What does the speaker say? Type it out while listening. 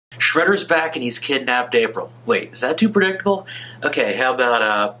Shredder's back and he's kidnapped April. Wait, is that too predictable? Okay, how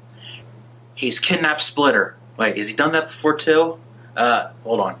about, he's kidnapped Splitter. Wait, has he done that before too?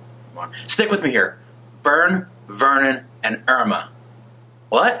 Hold on. Stick with me here. Byrne, Vernon, and Irma.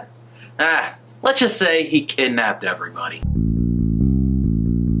 What? Let's just say he kidnapped everybody.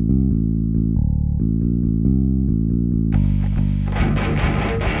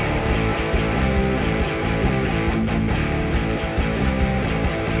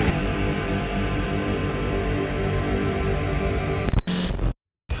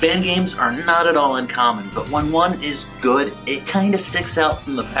 Fan games are not at all uncommon, but when one is good, it kinda sticks out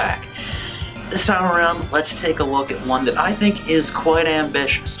from the pack. This time around, let's take a look at one that I think is quite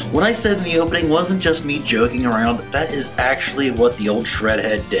ambitious. What I said in the opening wasn't just me joking around, that is actually what the old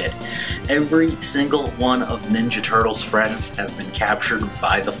Shredhead did. Every single one of Ninja Turtles' friends have been captured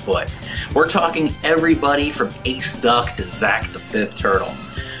by the Foot. We're talking everybody from Ace Duck to Zack the Fifth Turtle.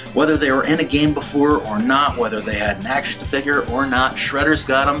 Whether they were in a game before or not, whether they had an action figure or not, Shredder's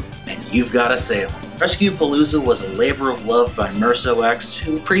got them, and you've got to save them. Rescue-palooza was a labor of love by MersoX,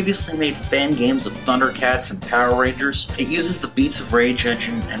 who previously made fan games of Thundercats and Power Rangers. It uses the Beats of Rage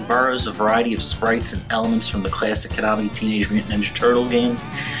engine and borrows a variety of sprites and elements from the classic Konami Teenage Mutant Ninja Turtle games,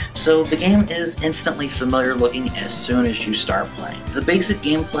 so the game is instantly familiar looking as soon as you start playing. The basic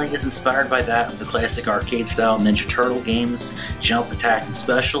gameplay is inspired by that of the classic arcade-style Ninja Turtle games, Jump, Attack, and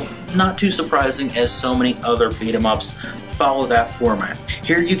Special. Not too surprising, as so many other beat-em-ups follow that format.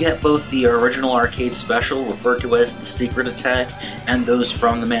 Here you get both the original arcade special, referred to as the Secret Attack, and those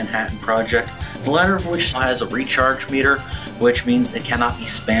from the Manhattan Project, the latter of which has a recharge meter, which means it cannot be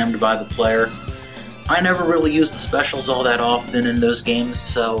spammed by the player. I never really use the specials all that often in those games,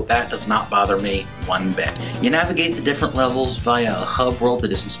 so that does not bother me one bit. You navigate the different levels via a hub world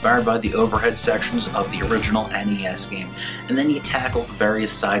that is inspired by the overhead sections of the original NES game, and then you tackle the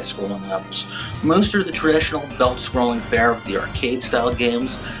various side-scrolling levels. Most are the traditional belt-scrolling fare of the arcade-style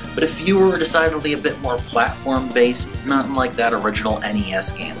games, but a few are decidedly a bit more platform-based, nothing like that original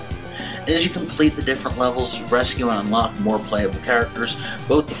NES game. As you complete the different levels, you rescue and unlock more playable characters,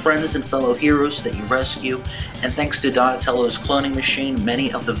 both the friends and fellow heroes that you rescue, and thanks to Donatello's cloning machine,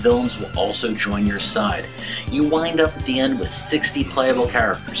 many of the villains will also join your side. You wind up at the end with 60 playable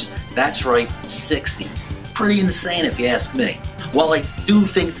characters. That's right, 60. Pretty insane if you ask me. While I do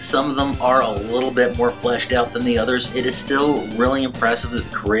think that some of them are a little bit more fleshed out than the others, it is still really impressive that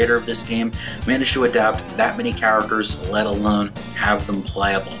the creator of this game managed to adapt that many characters, let alone have them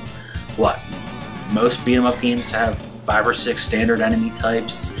playable. What? Most beat-em-up games have 5 or 6 standard enemy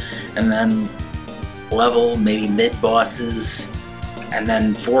types, and then level, maybe mid-bosses, and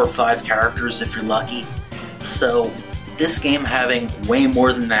then 4 or 5 characters if you're lucky. So this game having way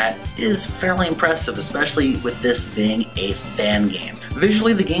more than that is fairly impressive, especially with this being a fan game.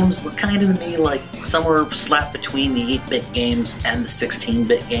 Visually, the games look kind of to me like somewhere slapped between the 8-bit games and the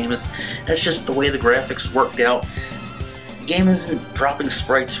 16-bit games. That's just the way the graphics worked out. The game isn't dropping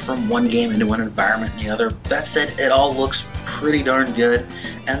sprites from one game into an environment and the other. That said, it all looks pretty darn good,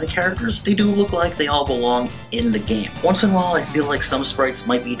 and the characters, they do look like they all belong in the game. Once in a while, I feel like some sprites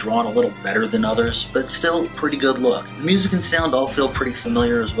might be drawn a little better than others, but it's still a pretty good look. The music and sound all feel pretty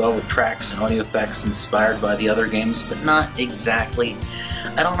familiar as well, with tracks and audio effects inspired by the other games, but not exactly.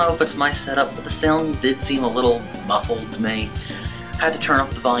 I don't know if it's my setup, but the sound did seem a little muffled to me. I had to turn up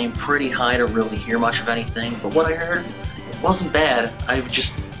the volume pretty high to really hear much of anything, but what I heard, wasn't bad. I would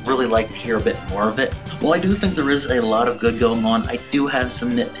just really like to hear a bit more of it. While I do think there is a lot of good going on, I do have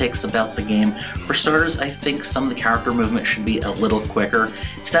some nitpicks about the game. For starters, I think some of the character movement should be a little quicker.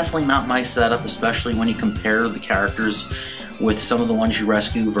 It's definitely not my setup, especially when you compare the characters with some of the ones you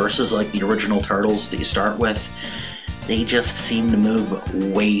rescue versus like the original Turtles that you start with. They just seem to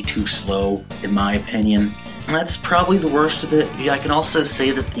move way too slow, in my opinion. That's probably the worst of it. I can also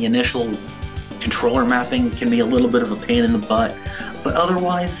say that the initial controller mapping can be a little bit of a pain in the butt, but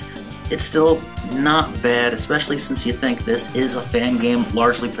otherwise, it's still not bad, especially since you think this is a fan game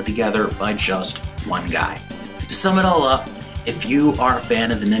largely put together by just one guy. To sum it all up, if you are a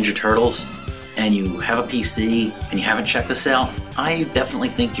fan of the Ninja Turtles and you have a PC and you haven't checked this out, I definitely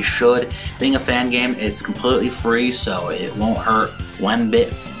think you should. Being a fan game, it's completely free, so it won't hurt one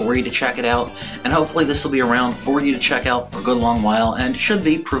bit for you to check it out, and hopefully this will be around for you to check out for a good long while, and should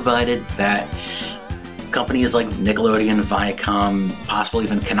be, provided that companies like Nickelodeon, Viacom, possibly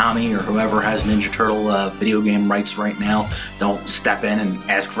even Konami or whoever has Ninja Turtle video game rights right now don't step in and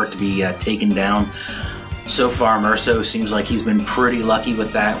ask for it to be taken down. So far, Merso seems like he's been pretty lucky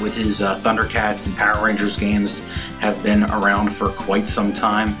with that, with his Thundercats and Power Rangers games have been around for quite some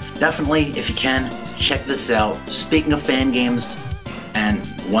time. Definitely, if you can, check this out. Speaking of fan games and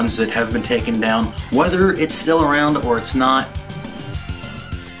ones that have been taken down, whether it's still around or it's not.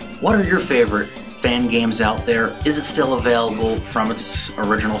 What are your favorite fan games out there? Is it still available from its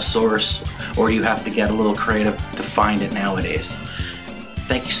original source, or do you have to get a little creative to find it nowadays?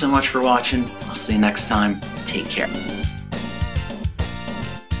 Thank you so much for watching. I'll see you next time. Take care.